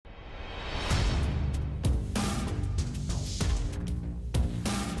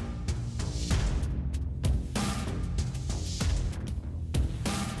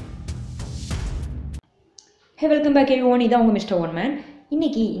Hey, welcome back everyone. This is Mr.One man.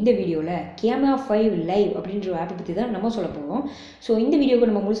 இன்னைக்கு இந்த வீடியோல கேமரா 5 லைவ் அப்படின்ற ஒரு ஆப் பத்தி தான் நம்ம சொல்ல போறோம். சோ இந்த வீடியோக்கு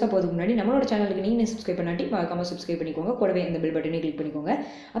நம்ம முழுசா போறதுக்கு முன்னாடி நம்மளோட சேனலுக்கு நீங்க சப்ஸ்கிரைப் பண்ணாட்டி மறக்காம சப்ஸ்கிரைப் பண்ணிக்கோங்க. கூடவே அந்த பெல் பட்டனை கிளிக் பண்ணிக்கோங்க.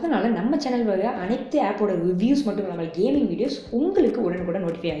 அதனால நம்ம சேனல் வழியா அனைத்து ஆப்போட ரிவ்யூஸ் மட்டும் இல்லாம கேமிங் வீடியோஸ் உங்களுக்கு உடனுக்குடன்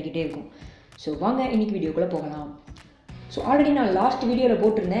நோட்டிஃபை ஆகிட்டே இருக்கும். சோ வாங்க இன்னைக்கு வீடியோக்குள்ள போகலாம். ஸோ ஆல்ரெடி நான் லாஸ்ட் வீடியோவில்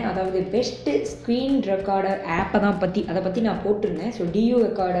போட்டிருந்தேன், அதாவது பெஸ்ட்டு ஸ்க்ரீன் ரெக்கார்டர் ஆப்பை தான் அதை பற்றி நான் போட்டிருந்தேன். ஸோ டியூ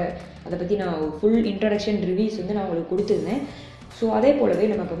ரெக்கார்டர் அதை பற்றி நான் ஃபுல் இன்ட்ரடக்ஷன் ரிவ்யூஸ் வந்து நான் உங்களுக்கு கொடுத்துருந்தேன். ஸோ அதே போலவே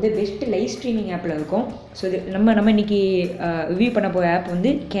நமக்கு வந்து பெஸ்ட்டு லைவ் ஸ்ட்ரீமிங் ஆப்பில் இருக்கும். ஸோ இது நம்ம இன்றைக்கி ரிவ்யூ பண்ண போகிற ஆப் வந்து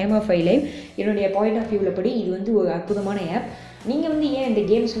கேமரா 5 லைவ். என்னுடைய பாயிண்ட் ஆஃப் வியூவில் படி இது வந்து ஒரு அற்புதமான ஆப். நீங்கள் வந்து ஏன் இந்த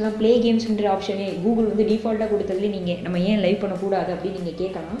கேம்ஸ்லாம் ப்ளே கேம்ஸ்ன்ற ஆப்ஷனே கூகுள் வந்து டிஃபால்ட்டாக கொடுத்ததுலேயே நம்ம ஏன் லைவ் பண்ணக்கூடாது அப்படின்னு நீங்கள்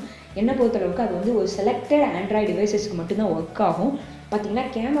கேட்கலாம். என்னை பொறுத்தளவுக்கு அது வந்து ஒரு செலக்டட் ஆண்ட்ராய்டு டிவைசஸ்க்கு மட்டும்தான் ஒர்க் ஆகும். பார்த்தீங்கன்னா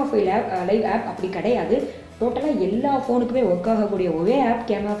கேமரா 5 லைவ் ஆப் அப்படி கிடையாது. டோட்டலாக எல்லா ஃபோனுக்குமே ஒர்க் ஆகக்கூடிய ஒரே ஆப்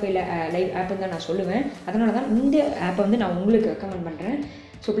கேமரா 5 லைவ் ஆப்னு தான் நான் சொல்லுவேன். அதனால தான் இந்த ஆப்பை வந்து நான் உங்களுக்கு ரெக்கமெண்ட் பண்ணுறேன்.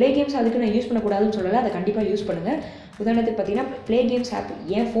 ஸோ ப்ளே கேம்ஸ் அதுக்கு நான் யூஸ் பண்ணக்கூடாதுன்னு சொல்லலை, அதை கண்டிப்பாக யூஸ் பண்ணுங்கள். உதாரணத்துக்கு பார்த்தீங்கன்னா ப்ளே கேம்ஸ் ஆப்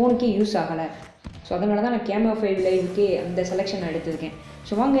என் ஃபோனுக்கே யூஸ் ஆகலை. ஸோ அதனால தான் நான் கேமரா 5 லைவுக்கே அந்த செலெக்ஷன் எடுத்திருக்கேன்.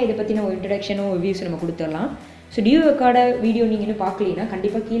 ஸோ வாங்க இதை பற்றின ஒரு இன்ட்ரடக்ஷனும் ரிவ்யூஸ் நம்ம கொடுத்துடலாம். ஸோ டியூ ரெக்கார்டர் வீடியோ நீங்கள் இன்னும் பார்க்கலீங்கன்னா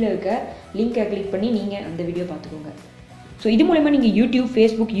கண்டிப்பாக கீழே இருக்க லிங்கை கிளிக் பண்ணி நீங்கள் அந்த வீடியோ பார்த்துக்கோங்க. ஸோ இது மூலமா நீங்கள் யூடியூப்,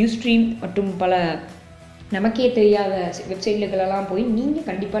 ஃபேஸ்புக், யூஸ்ட்ரீம் மற்றும் பல நமக்கே தெரியாத வெப்சைட்களெல்லாம் போய் நீங்கள்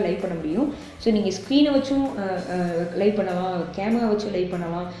கண்டிப்பாக லைவ் பண்ண முடியும். ஸோ நீங்கள் ஸ்க்ரீனை வச்சும் லைவ் பண்ணலாம், கேமரா வச்சும் லைவ்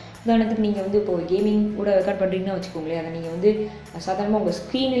பண்ணலாம். உதாரணத்துக்கு நீங்கள் வந்து இப்போது கேமிங் கூட ரெக்கார்ட் பண்ணுறீங்கன்னா வச்சுக்கோங்களேன், அதை நீங்கள் வந்து சாதாரணமாக உங்கள்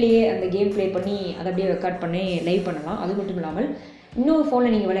ஸ்க்ரீன்லேயே அந்த கேம் ப்ளே பண்ணி அதை அப்படியே ரெக்கார்ட் பண்ணி லைவ் பண்ணலாம். அது மட்டும் இல்லாமல் இன்னொரு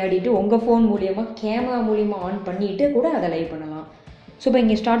ஃபோனில் நீங்கள் விளையாடிட்டு உங்கள் ஃபோன் மூலியமாக கேமரா மூலியமாக ஆன் பண்ணிவிட்டு கூட அதை லைவ் பண்ணலாம். ஸோ இப்போ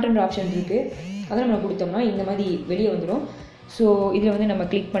இங்கே ஸ்டார்ட்ன்ற ஆப்ஷன் இருக்குது, அதை நம்ம கொடுத்தோம்னா இந்த மாதிரி வெளியே வந்துடும். ஸோ இதில் வந்து நம்ம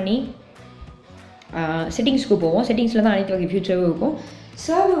கிளிக் பண்ணி செட்டிங்ஸ்க்கு போவோம். செட்டிங்ஸில் தான் அனைத்து வகை ஃபியூச்சரும் இருக்கும்.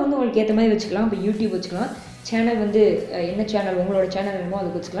 சர்வர் வந்து உங்களுக்கு ஏற்ற மாதிரி வச்சுக்கலாம். இப்போ யூடியூப் வச்சுக்கலாம். சேனல் வந்து என்ன சேனல் உங்களோட சேனல் வேணுமோ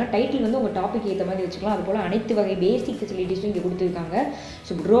அதுக்கு வச்சுக்கலாம். டைட்டில் வந்து உங்கள் டாபிக் ஏற்ற மாதிரி வச்சுக்கலாம். அதுபோல் அனைத்து வகை பேசிக் ஃபெசிலிட்டிஸும் இங்கே கொடுத்துருக்காங்க.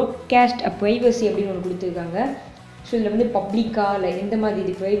 ஸோ ப்ராட்காஸ்ட் ப்ரைவசி அப்படின்னு ஒன்று கொடுத்துருக்காங்க. ஸோ இதில் வந்து பப்ளிக்காக இல்லை எந்த மாதிரி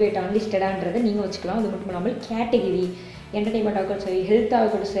இது ப்ரைவேட் அன்லிஸ்டடான்றதை நீங்கள் வச்சுக்கலாம். அது மட்டும் இல்லாமல் கேட்டகிரி, என்டர்டெயின்மெண்ட்டாக இருக்கட்டும் சரி, ஹெல்த்தாக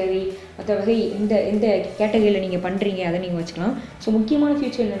இருக்கட்டும் சரி, மற்ற வகை எந்த கேட்டகரியில் நீங்கள் பண்ணுறீங்க அதை நீங்கள் வச்சுக்கலாம். ஸோ முக்கியமான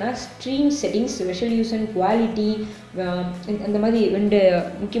ஃபியூச்சர் என்னென்னா ஸ்ட்ரீம் செட்டிங்ஸ், ரெசல்யூஷன், குவாலிட்டி, இந்த மாதிரி 2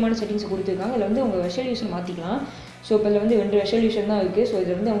 முக்கியமான செட்டிங்ஸ் கொடுத்துருக்காங்க. இதில் வந்து உங்கள் ரெசல்யூஷன் மாற்றிக்கலாம். ஸோ இப்போ இதில் வந்து 2 ரெசல்யூஷன் தான் இருக்குது. ஸோ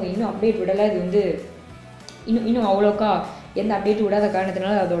இதில் வந்து அவங்க இன்னும் அப்டேட் விடலை. இது வந்து இன்னும் அவ்வளோக்கா எந்த அப்டேட் விடாத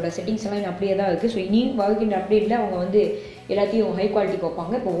காரணத்தினால அதோட செட்டிங்ஸ் எல்லாம் இன்னும் அப்படியே தான் இருக்குது. ஸோ இனி வருகின்ற அப்டேட்டில் அவங்க வந்து எல்லாத்தையும் ஹை குவாலிட்டிக்கு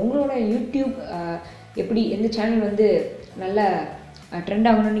வைப்பாங்க. இப்போ உங்களோட யூடியூப் எப்படி எந்த சேனல் வந்து நல்ல ட்ரெண்ட்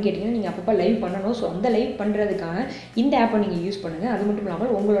ஆகணும்னு கேட்டிங்கன்னா நீங்கள் அப்பப்போ லைவ் பண்ணணும். ஸோ அந்த லைவ் பண்ணுறதுக்காக இந்த ஆப்பை நீங்கள் யூஸ் பண்ணுங்கள். அது மட்டும்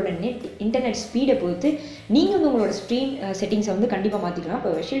இல்லாமல் உங்களோட இன்டர்நெட் ஸ்பீடை பொறுத்து நீங்கள் வந்து உங்களோட ஸ்ட்ரீம் செட்டிங்ஸை வந்து கண்டிப்பாக மாற்றிக்கலாம்.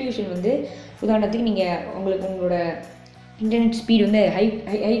 இப்போ ரெசல்யூஷன் வந்து உதாரணத்துக்கு நீங்கள் உங்களோட இன்டர்நெட் ஸ்பீடு வந்து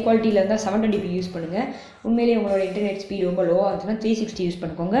ஹை குவாலிட்டியில் இருந்தால் 720p யூஸ் பண்ணுங்கள். உண்மையிலேயே உங்களோட இன்டர்நெட் ஸ்பீடு ரொம்ப லோவாக இருந்துச்சுன்னா 360 யூஸ்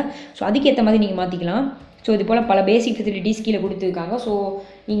பண்ணிக்கோங்க. ஸோ அதுக்கேற்ற மாதிரி நீங்கள் மாற்றிக்கலாம். ஸோ இது போல் பல பேசிக் ஃபெசிலிட்டிஸ் கீழே கொடுத்துருக்காங்க. ஸோ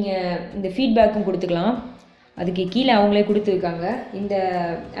நீங்கள் இந்த ஃபீட்பேக்கும் கொடுத்துக்கலாம். அதுக்கு கீழே அவங்களே கொடுத்துருக்காங்க. இந்த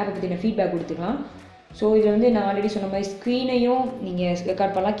ஆப்பை பற்றின ஃபீட்பேக் கொடுத்துக்கலாம். ஸோ இதில் வந்து நான் ஆல்ரெடி சொன்ன மாதிரி ஸ்க்ரீனையும் நீங்கள்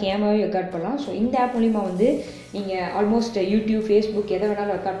ரெக்கார்ட் பண்ணலாம், கேமராவையும் ரெக்கார்ட் பண்ணலாம். ஸோ இந்த ஆப் மூலிமா வந்து நீங்கள் ஆல்மோஸ்ட் யூடியூப், ஃபேஸ்புக் எதை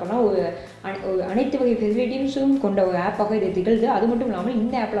வேணாலும் ரெக்கார்ட் பண்ணலாம். ஒரு அனைத்து வகை ஃபெசிலிட்டிஸும் கொண்ட ஒரு ஆப்பாக இது திகழ்து. அது மட்டும் இல்லாமல்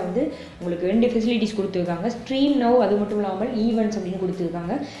இந்த ஆப்பில் வந்து உங்களுக்கு 2 ஃபெசிலிட்டிஸ் கொடுத்துருக்காங்க. ஸ்ட்ரீம் நவ், அது மட்டும் இல்லாமல் ஈவெண்ட்ஸ் அப்படின்னு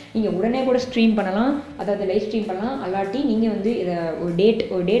கொடுத்துருக்காங்க. நீங்கள் உடனே கூட ஸ்ட்ரீம் பண்ணலாம், அதாவது லைவ் ஸ்ட்ரீம் பண்ணலாம். அல்லாட்டி நீங்கள் வந்து இதை ஒரு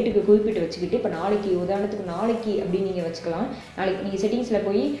டேட்டுக்கு குறிப்பிட்டு வச்சுக்கிட்டு, இப்போ நாளைக்கு உதாரணத்துக்கு நாளைக்கு அப்படின்னு நீங்கள் வச்சுக்கலாம். நாளைக்கு நீங்கள் செட்டிங்ஸில்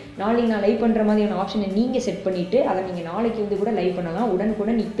போய் நாளைக்கு நான் லைவ் பண்ணுற மாதிரியான ஆப்ஷனை நீங்கள் செட் பண்ணிவிட்டு அதை நீங்கள் நாளைக்கு வந்து கூட லைவ் பண்ணலாம்.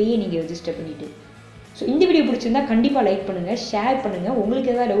 உடனுக்குடன் இப்போயே நீங்கள் ரெஜிஸ்டர் பண்ணிவிட்டு. ஸோ இந்த வீடியோ பிடிச்சிருந்தா கண்டிப்பாக லைக் பண்ணுங்கள், ஷேர் பண்ணுங்கள்.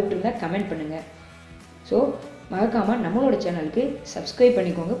 உங்களுக்கு எதாவது டவுட் இருந்தால் கமெண்ட் பண்ணுங்கள். ஸோ மறக்காமல் நம்மளோட சேனலுக்கு சப்ஸ்கிரைப்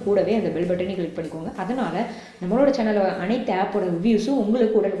பண்ணிக்கோங்க. கூடவே அந்த பெல் பட்டனை கிளிக் பண்ணிக்கோங்க. அதனால் நம்மளோட சேனலில் அனைத்து ஆப்போட ரிவ்யூஸும்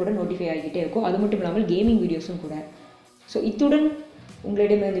உங்களுக்கு உடனுக்குடன் நோட்டிஃபை ஆகிக்கிட்டே இருக்கும். அது மட்டும் இல்லாமல் கேமிங் வீடியோஸும் கூட. ஸோ இத்துடன்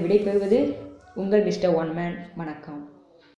உங்களிடமிருந்து விடைபெறுவது உங்கள் Mr.One man. வணக்கம்.